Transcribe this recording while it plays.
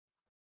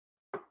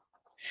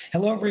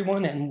Hello,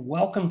 everyone, and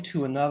welcome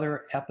to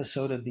another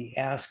episode of the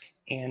Ask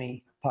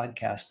Annie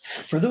podcast.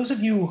 For those of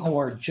you who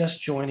are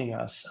just joining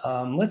us,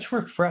 let's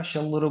refresh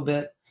a little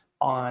bit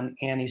on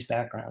Annie's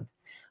background.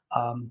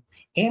 Um,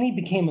 Annie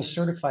became a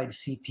certified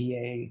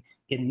CPA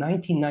in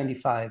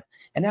 1995,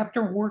 and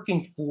after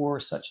working for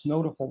such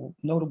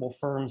notable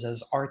firms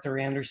as Arthur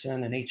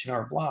Andersen and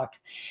H&R Block,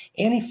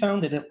 Annie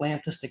founded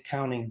Atlantis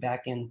Accounting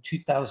back in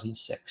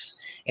 2006.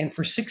 And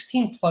for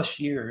 16 plus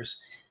years,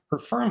 her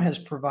firm has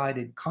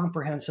provided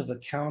comprehensive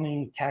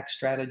accounting, tax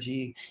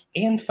strategy,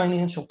 and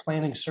financial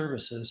planning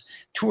services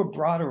to a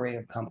broad array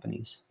of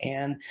companies.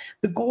 And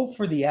the goal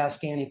for the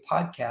Ask Annie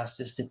podcast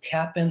is to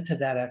tap into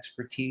that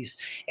expertise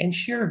and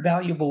share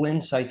valuable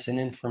insights and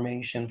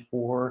information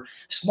for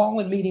small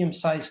and medium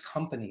sized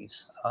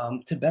companies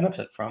to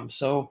benefit from.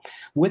 So,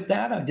 with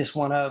that, I just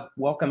want to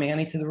welcome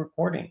Annie to the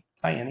recording.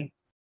 Hi, Annie.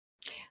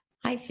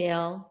 Hi,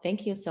 Phil.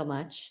 Thank you so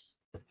much.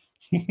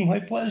 My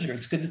pleasure.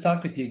 It's good to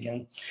talk with you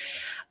again.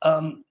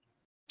 Um,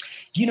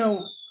 you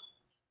know,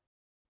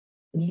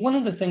 one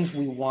of the things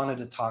we wanted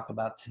to talk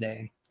about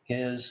today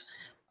is,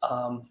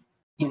 um,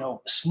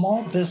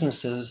 small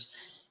businesses,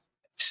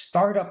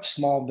 startup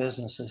small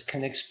businesses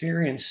can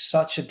experience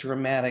such a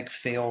dramatic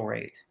fail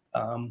rate,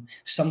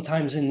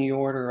 sometimes in the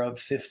order of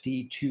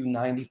 50 to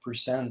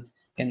 90%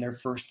 in their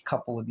first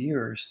couple of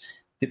years,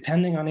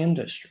 depending on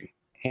industry.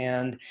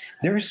 And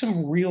there are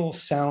some real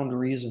sound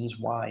reasons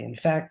why. In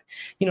fact,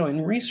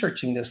 in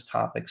researching this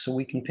topic, so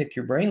we can pick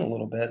your brain a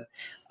little bit,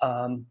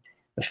 I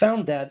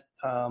found that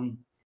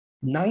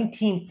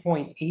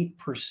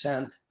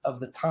 19.8% of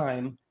the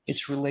time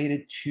it's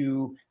related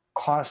to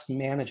cost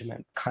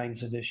management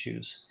kinds of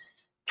issues.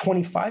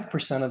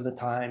 25% of the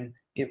time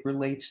it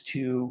relates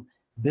to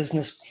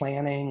business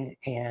planning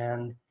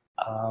and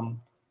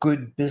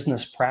good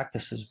business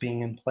practices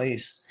being in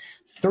place.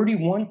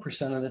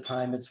 31% of the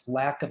time it's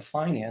lack of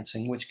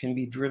financing, which can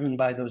be driven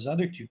by those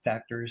other two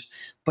factors.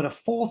 But a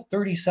full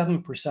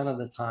 37% of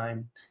the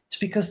time, it's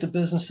because the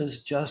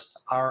businesses just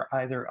are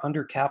either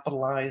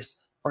undercapitalized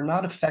or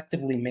not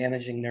effectively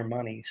managing their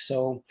money.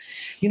 So,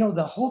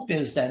 the hope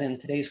is that in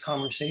today's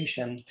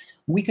conversation,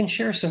 we can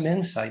share some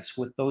insights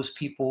with those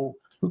people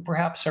who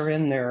perhaps are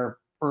in their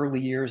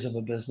early years of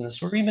a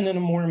business or even in a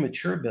more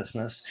mature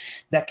business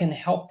that can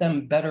help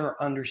them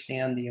better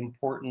understand the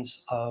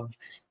importance of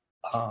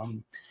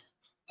um,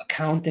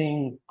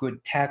 accounting,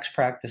 good tax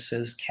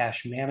practices,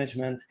 cash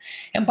management.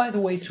 And by the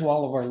way, to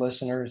all of our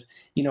listeners,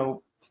 we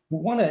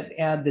want to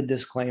add the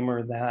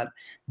disclaimer that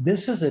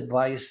this is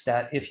advice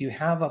that if you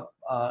have a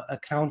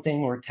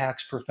accounting or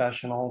tax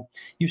professional,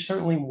 you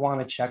certainly want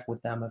to check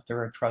with them if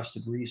they're a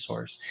trusted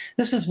resource.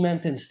 This is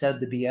meant instead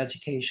to be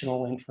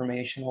educational,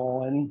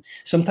 informational, and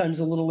sometimes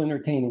a little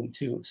entertaining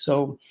too.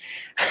 So,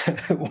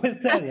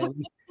 with that,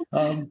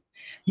 Andy,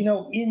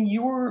 in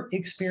your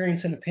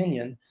experience and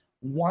opinion,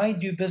 why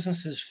do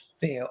businesses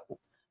fail?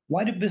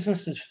 Why do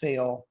businesses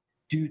fail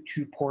due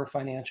to poor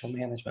financial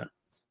management?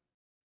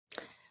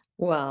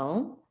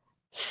 Well,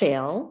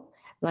 Phil,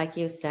 like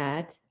you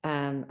said,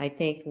 I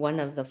think one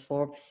of the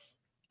Forbes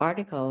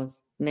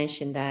articles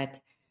mentioned that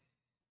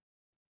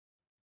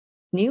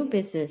new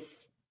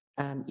business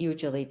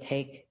usually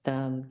take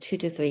them 2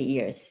 to 3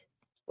 years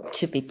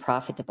to be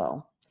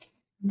profitable.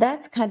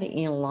 That's kind of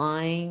in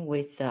line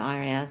with the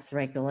IRS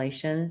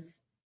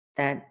regulations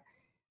that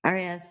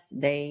IRS,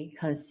 they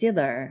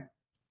consider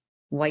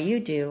what you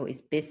do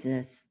is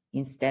business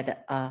instead of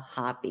a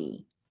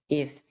hobby.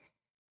 If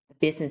the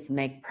business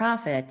make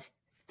profit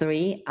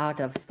 3 out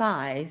of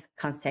 5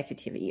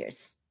 consecutive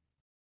years.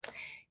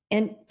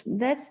 And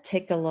let's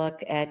take a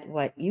look at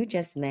what you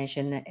just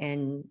mentioned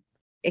and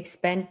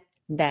expand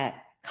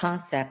that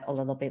concept a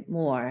little bit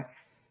more.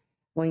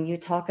 When you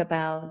talk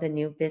about the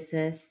new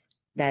business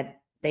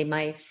that they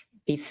might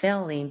be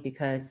failing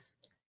because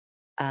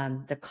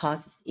the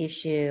cost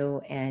issue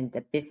and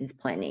the business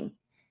planning,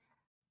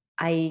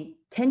 I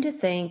tend to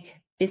think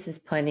business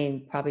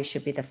planning probably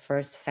should be the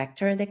first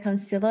factor they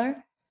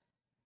consider.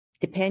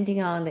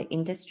 Depending on the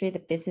industry, the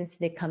business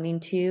they come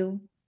into,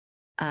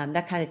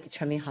 that kind of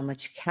determine how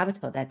much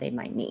capital that they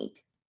might need.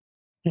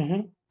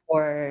 Mm-hmm.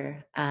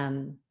 Or,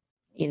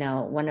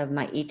 one of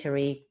my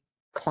eatery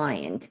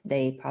client,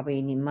 they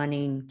probably need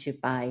money to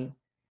buy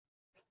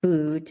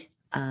food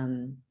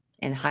and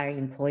hire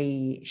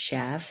employee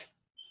chef.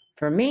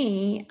 For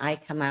me, I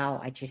come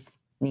out, I just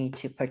need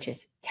to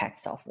purchase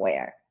tax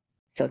software,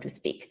 so to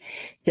speak.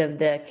 So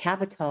the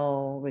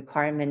capital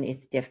requirement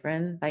is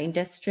different by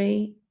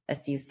industry,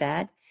 as you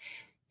said.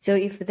 So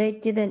if they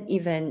didn't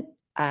even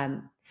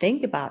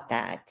think about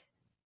that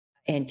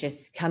and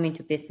just come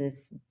into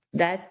business,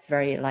 that's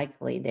very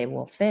likely they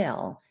will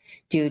fail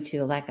due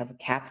to lack of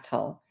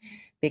capital,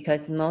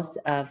 because most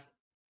of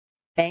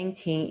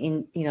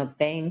banking in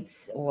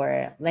banks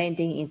or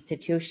lending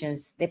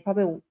institutions, they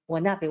probably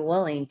will not be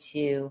willing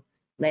to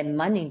lend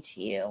money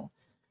to you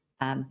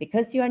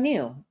because you are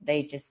new.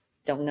 They just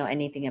don't know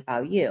anything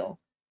about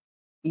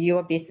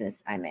your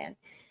business, I mean.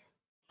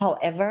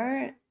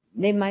 However,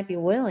 they might be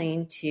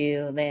willing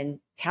to lend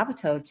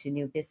capital to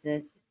new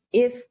business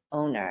if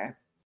owner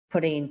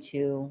put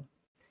into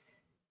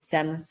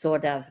some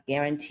sort of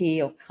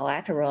guarantee or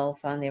collateral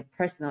from their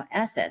personal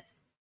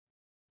assets.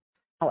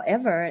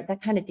 However,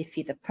 that kind of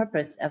defeats the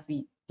purpose of,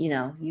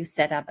 you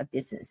set up a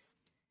business.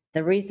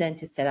 The reason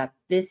to set up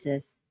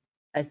business,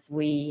 as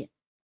we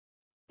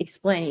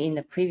explained in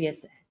the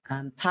previous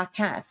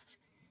podcast,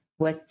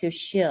 was to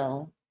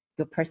shield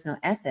your personal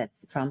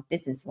assets from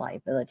business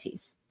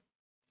liabilities.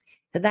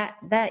 So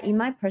that, in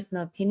my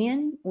personal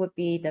opinion, would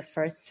be the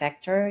first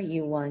factor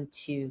you want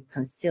to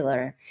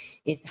consider,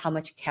 is how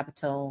much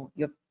capital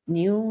your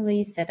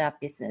newly set up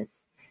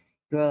business,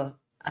 your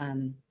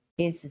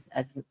business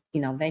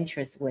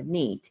ventures would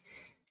need.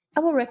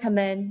 I would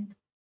recommend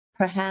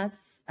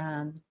perhaps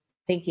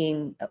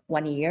thinking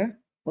 1 year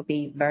would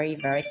be very,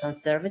 very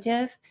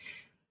conservative.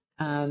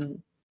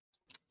 To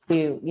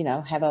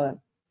have a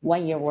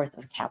 1 year worth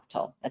of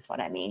capital. That's what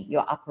I mean.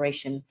 Your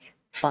operation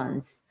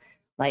funds,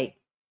 like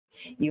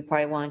you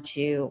probably want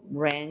to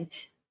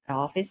rent an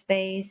office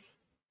space.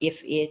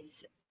 If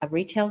it's a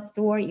retail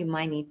store, you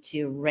might need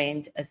to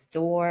rent a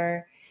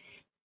store,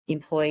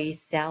 employee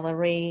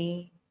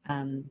salary,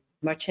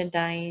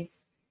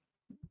 merchandise,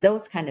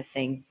 those kind of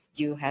things.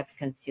 You have to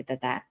consider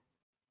that.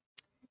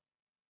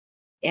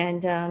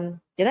 And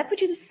did I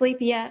put you to sleep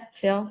yet,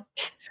 Phil?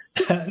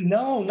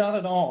 No, not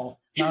at all.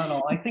 Not at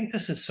all. I think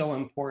this is so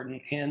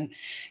important. And,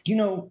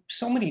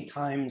 so many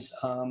times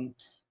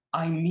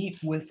I meet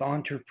with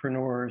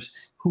entrepreneurs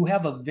who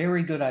have a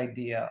very good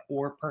idea,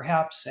 or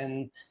perhaps,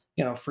 and,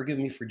 forgive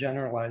me for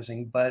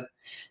generalizing, but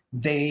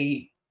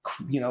they,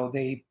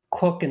 they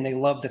cook and they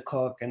love to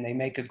cook and they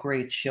make a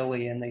great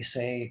chili and they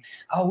say,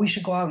 oh, we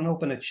should go out and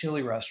open a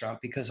chili restaurant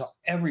because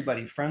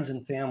everybody, friends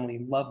and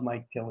family, love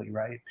my chili,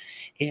 right?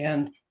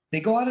 And they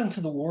go out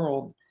into the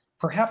world,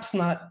 perhaps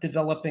not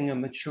developing a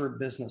mature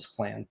business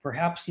plan,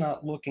 perhaps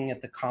not looking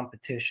at the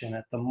competition,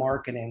 at the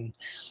marketing,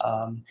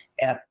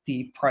 at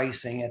the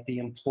pricing, at the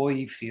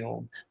employee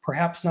field,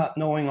 perhaps not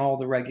knowing all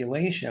the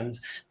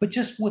regulations, but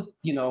just with,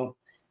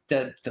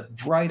 the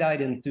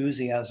bright-eyed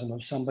enthusiasm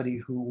of somebody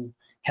who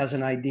has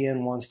an idea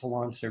and wants to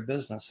launch their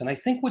business. And I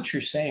think what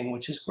you're saying,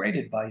 which is great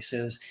advice,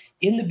 is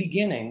in the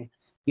beginning,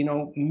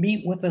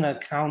 meet with an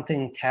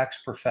accounting tax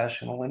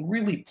professional and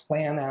really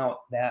plan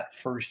out that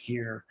first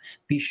year.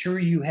 Be sure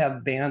you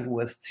have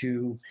bandwidth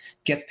to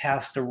get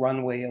past the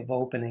runway of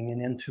opening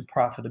and into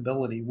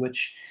profitability,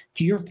 which,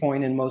 to your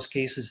point, in most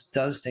cases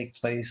does take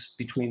place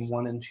between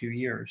 1 and 2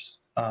 years.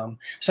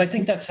 So I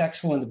think that's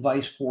excellent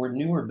advice for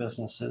newer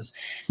businesses.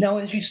 Now,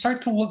 as you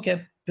start to look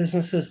at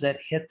businesses that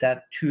hit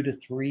that 2 to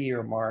 3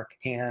 year mark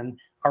and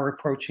are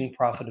approaching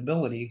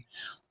profitability,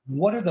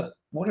 what are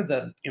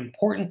the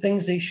important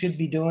things they should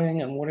be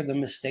doing, and what are the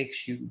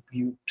mistakes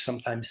you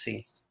sometimes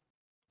see?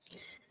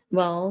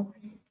 Well,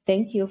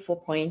 thank you for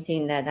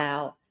pointing that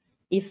out.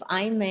 If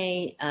I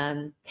may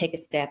take a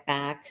step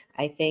back,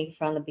 I think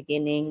from the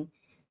beginning,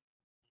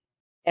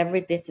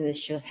 every business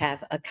should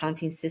have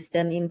accounting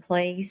system in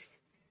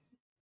place.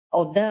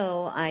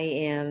 Although I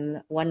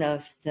am one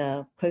of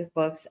the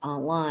QuickBooks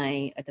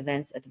Online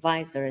advanced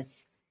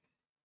advisors,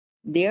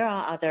 there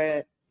are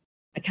other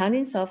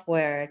accounting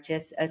software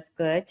just as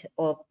good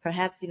or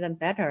perhaps even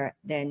better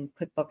than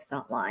QuickBooks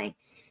Online.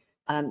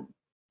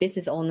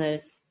 Business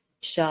owners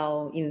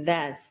shall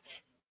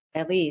invest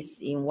at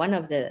least in one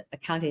of the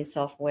accounting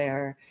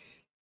software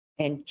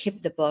and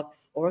keep the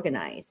books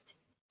organized.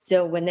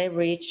 So when they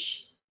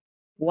reach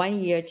 1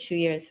 year, 2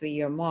 year, 3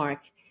 year mark,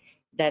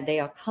 that they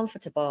are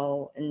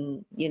comfortable,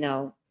 and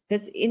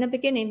because in the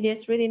beginning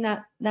there's really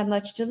not that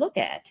much to look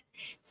at.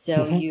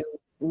 So you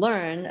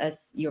learn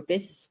as your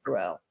business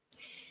grow.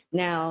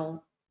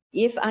 Now,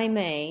 if I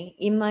may,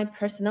 in my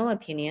personal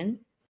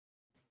opinion,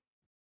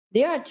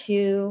 there are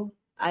two,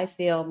 I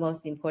feel,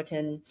 most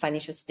important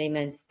financial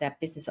statements that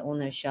business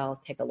owners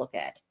shall take a look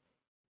at.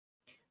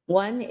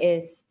 One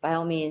is, by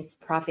all means,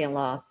 profit and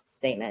loss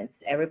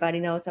statements. Everybody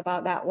knows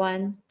about that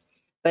one.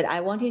 But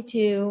I wanted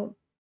to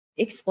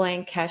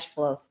explain cash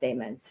flow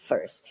statements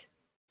first.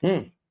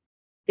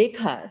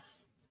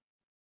 Because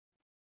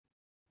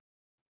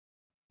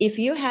if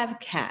you have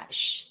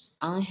cash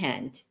on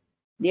hand,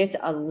 there's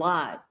a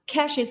lot.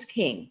 Cash is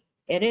king.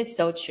 It is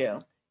so true.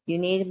 You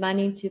need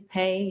money to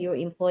pay your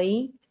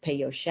employee, to pay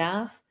your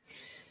chef,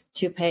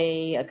 to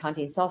pay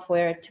accounting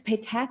software, to pay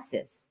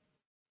taxes.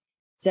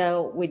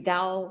 So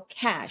without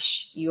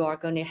cash, you are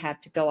going to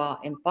have to go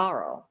out and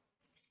borrow.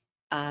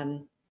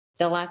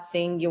 The last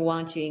thing you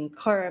want to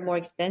incur more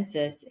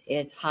expenses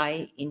is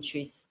high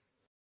interest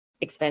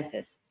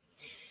expenses.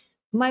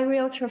 My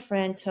realtor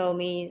friend told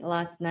me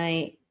last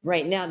night,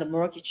 right now the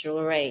mortgage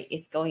rate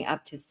is going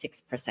up to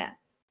 6%.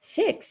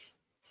 6.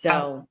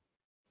 So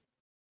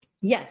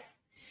yes,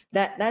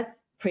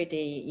 that's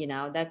pretty,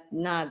 that's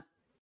not,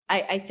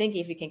 I think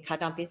if you can cut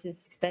down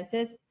business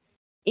expenses,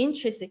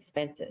 interest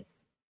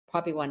expenses,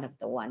 probably one of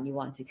the one you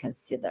want to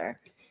consider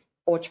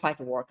or try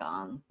to work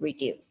on,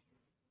 reduce.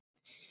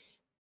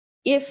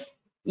 If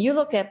you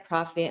look at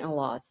profit and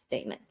loss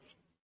statements,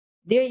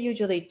 there are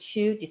usually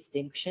two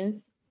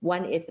distinctions.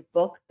 One is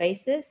book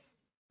basis,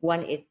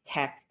 one is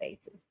tax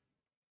basis.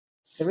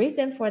 The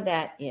reason for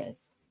that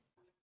is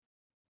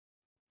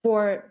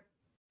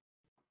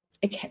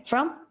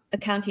from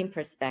accounting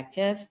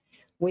perspective,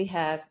 we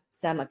have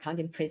some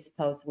accounting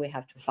principles we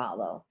have to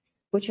follow,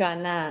 which are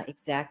not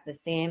exactly the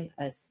same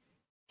as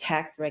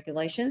tax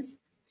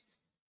regulations.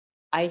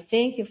 I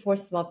think for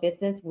small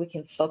business, we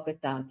can focus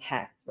on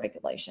tax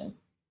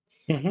regulations.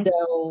 Mhm.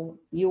 So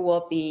you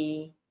will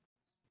be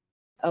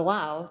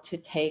allowed to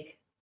take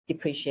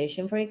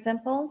depreciation, for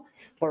example,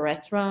 for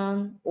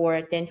restaurant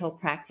or dental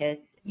practice.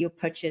 You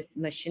purchase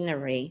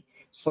machinery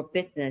for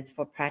business,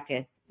 for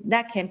practice,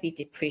 that can be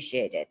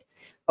depreciated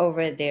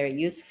over their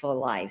useful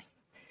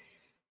lives.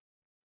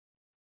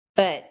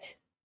 But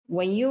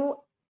when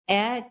you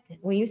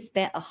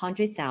spend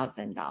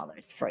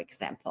 $100,000, for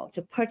example,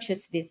 to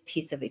purchase this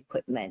piece of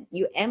equipment,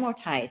 you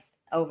amortize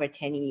over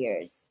 10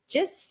 years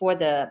just for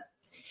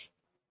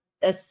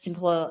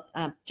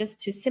just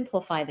to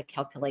simplify the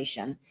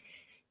calculation.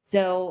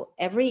 So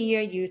every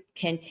year you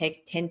can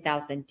take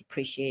 10,000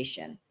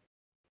 depreciation.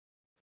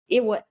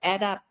 It would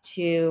add up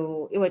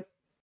to, it would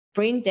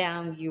bring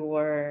down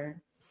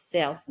your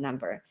sales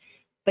number,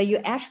 but you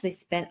actually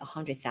spent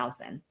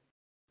 100,000.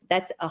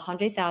 That's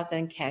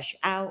 100,000 cash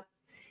out.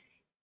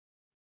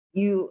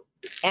 You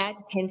add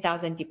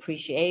 10,000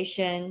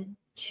 depreciation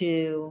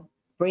to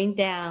bring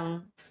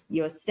down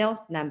your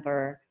sales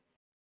number.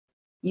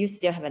 You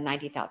still have a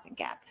 90,000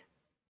 gap.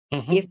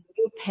 Mhm. If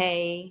you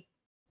pay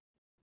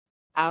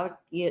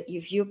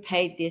if you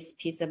pay this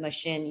piece of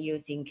machine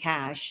using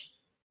cash,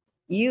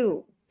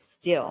 you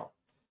still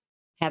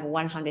have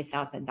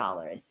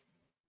 $100,000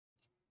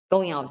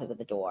 going out of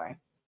the door,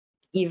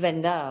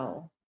 even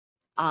though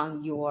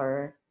on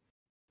your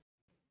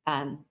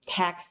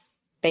tax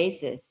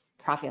basis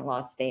profit and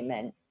loss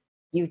statement,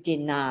 you did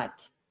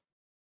not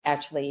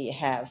actually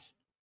have,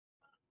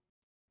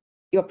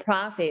 your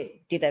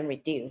profit didn't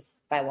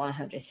reduce by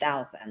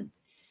 100,000,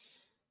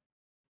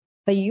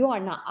 but you are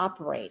not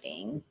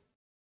operating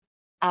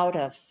out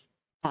of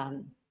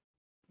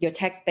your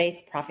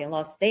tax-based profit and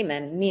loss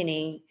statement,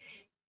 meaning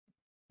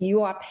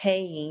you are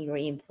paying your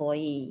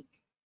employee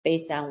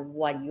based on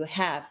what you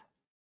have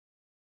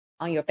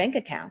on your bank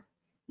account,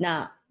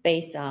 not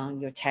based on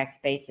your tax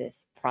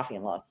basis profit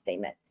and loss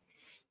statement.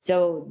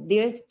 So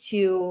there's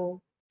two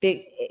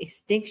big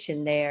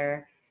distinction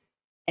there.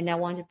 And I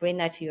want to bring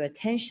that to your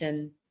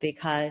attention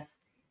because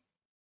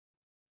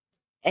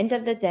end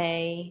of the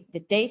day,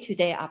 the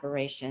day-to-day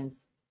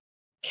operations,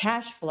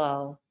 cash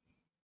flow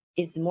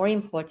is more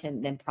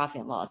important than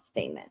profit and loss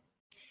statement.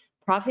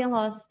 Profit and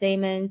loss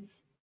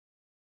statements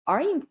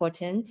are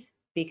important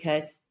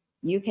because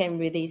you can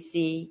really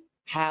see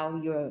how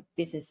your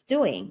business is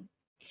doing.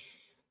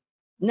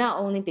 Not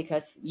only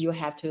because you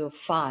have to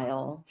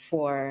file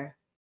for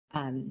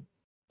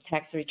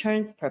tax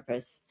returns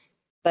purpose,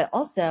 but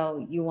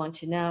also you want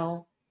to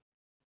know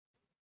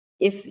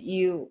if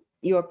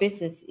your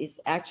business is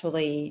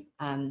actually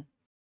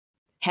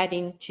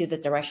heading to the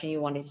direction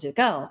you want it to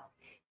go.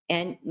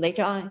 And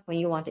later on, when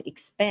you want to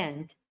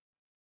expand,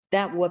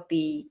 that would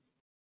be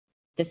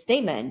the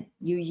statement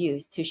you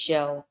use to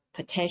show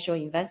potential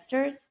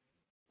investors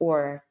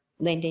or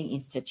lending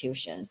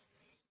institutions.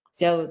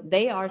 So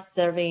they are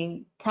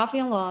serving profit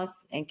and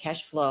loss and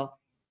cash flow.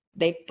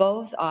 They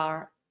both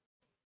are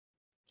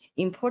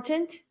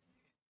important,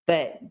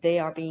 but they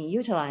are being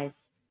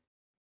utilized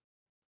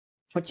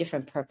for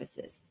different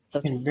purposes, so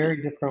to In speak.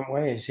 very different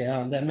ways.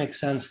 Yeah, that makes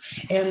sense.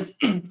 And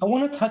I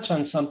want to touch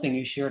on something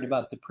you shared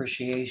about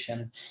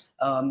depreciation.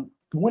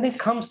 When it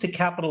comes to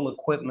capital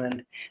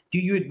equipment, do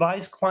you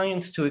advise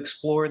clients to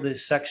explore the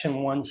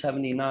Section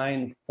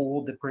 179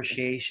 full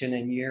depreciation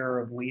in year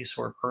of lease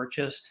or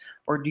purchase,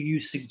 or do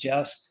you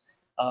suggest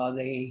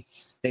they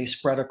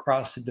spread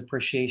across the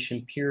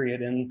depreciation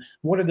period? And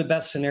what are the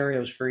best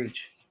scenarios for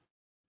each?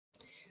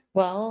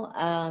 Well,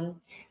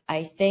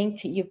 I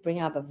think you bring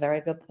up a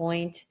very good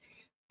point,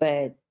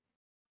 but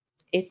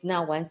it's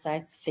not one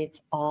size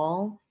fits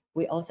all.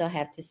 We also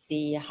have to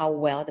see how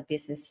well the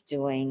business is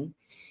doing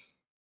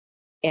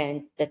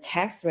and the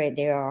tax rate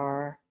they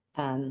are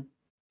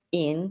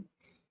in.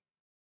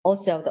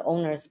 Also, the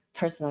owner's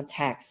personal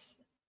tax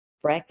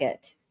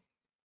bracket.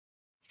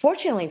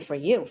 Fortunately for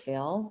you,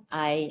 Phil,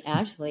 I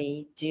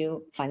actually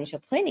do financial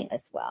planning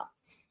as well.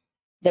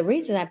 The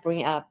reason I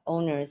bring up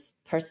owner's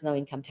personal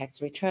income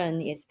tax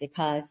return is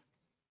because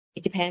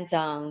it depends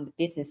on the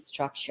business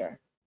structure.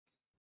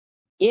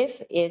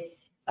 If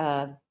it's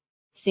a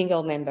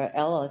single member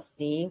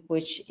LLC,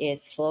 which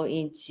is flow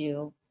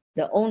into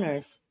the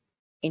owner's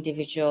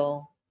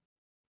individual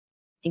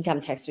income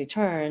tax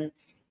return,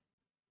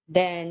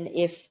 then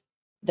if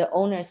the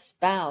owner's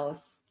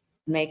spouse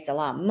makes a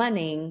lot of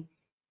money,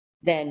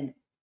 then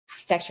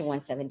Section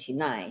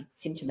 179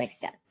 seems to make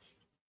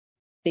sense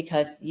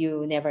because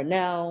you never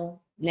know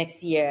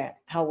next year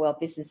how well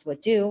business will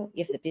do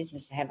if the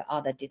business have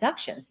other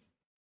deductions.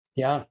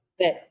 Yeah.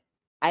 But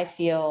I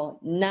feel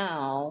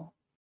now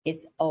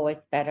is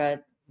always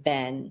better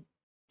than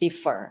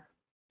defer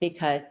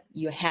because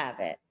you have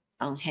it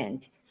on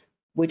hand.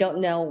 We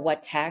don't know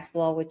what tax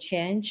law will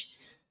change,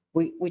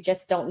 We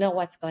just don't know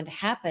what's going to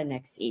happen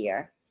next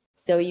year.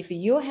 So if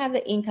you have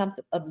the income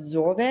to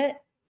absorb it,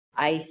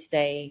 I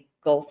say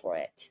go for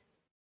it.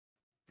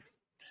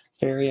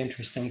 Very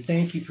interesting.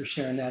 Thank you for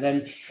sharing that.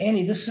 And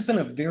Annie, this has been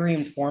a very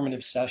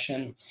informative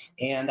session,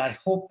 and I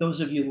hope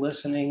those of you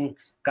listening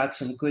got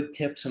some good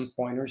tips and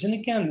pointers. And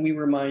again, we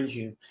remind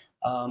you,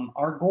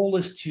 our goal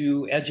is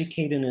to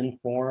educate and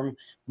inform.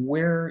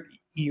 Where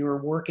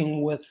you're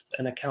working with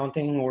an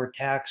accounting or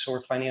tax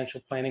or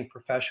financial planning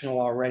professional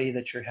already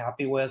that you're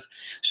happy with,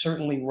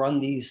 certainly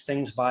run these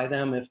things by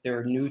them if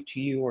they're new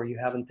to you or you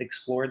haven't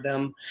explored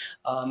them.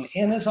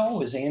 And as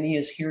always, Annie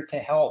is here to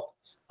help.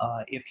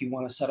 If you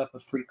want to set up a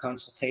free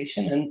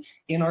consultation. And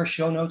in our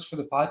show notes for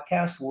the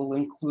podcast, we'll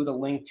include a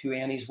link to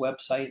Annie's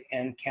website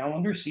and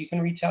calendar so you can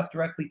reach out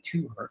directly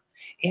to her.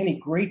 Annie,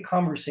 great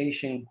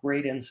conversation,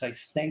 great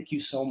insights. Thank you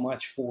so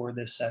much for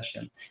this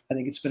session. I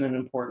think it's been an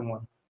important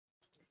one.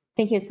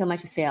 Thank you so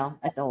much, Phil,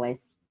 as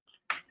always.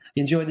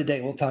 Enjoy the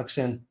day. We'll talk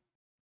soon.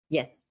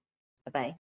 Yes. Bye-bye.